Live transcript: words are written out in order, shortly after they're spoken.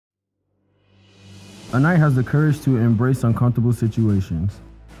A knight has the courage to embrace uncomfortable situations.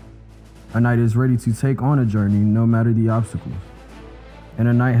 A knight is ready to take on a journey no matter the obstacles. And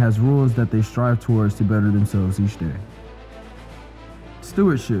a knight has rules that they strive towards to better themselves each day.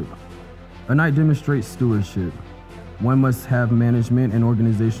 Stewardship. A knight demonstrates stewardship. One must have management and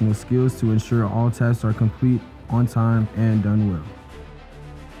organizational skills to ensure all tasks are complete, on time, and done well.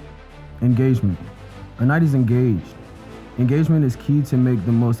 Engagement. A knight is engaged. Engagement is key to make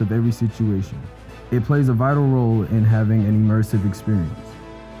the most of every situation. It plays a vital role in having an immersive experience.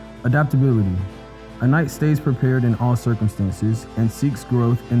 Adaptability. A knight stays prepared in all circumstances and seeks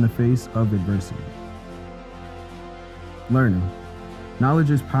growth in the face of adversity. Learning.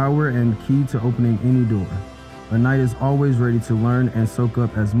 Knowledge is power and key to opening any door. A knight is always ready to learn and soak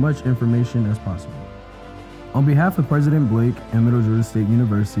up as much information as possible. On behalf of President Blake and Middle Georgia State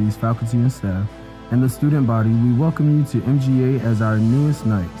University's faculty and staff and the student body, we welcome you to MGA as our newest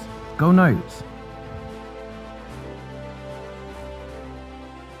Knights. Go Knights!